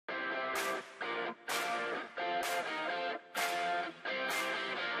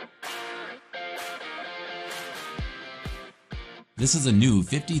This is a new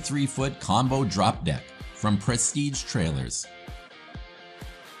 53-foot combo drop deck from Prestige Trailers.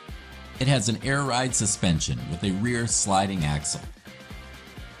 It has an air ride suspension with a rear sliding axle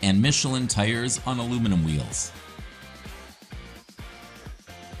and Michelin tires on aluminum wheels.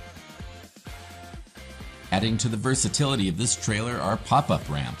 Adding to the versatility of this trailer are pop-up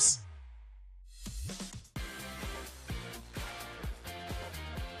ramps.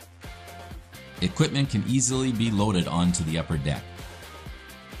 Equipment can easily be loaded onto the upper deck.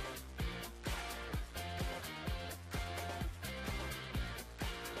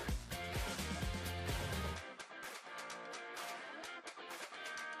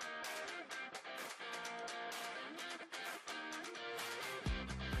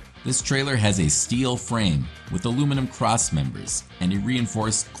 This trailer has a steel frame with aluminum crossmembers and a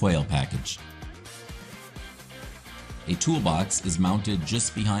reinforced coil package. A toolbox is mounted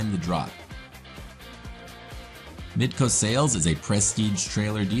just behind the drop. Midco Sales is a Prestige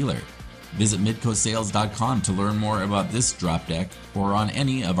trailer dealer. Visit midcosales.com to learn more about this drop deck or on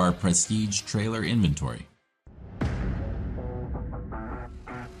any of our Prestige trailer inventory.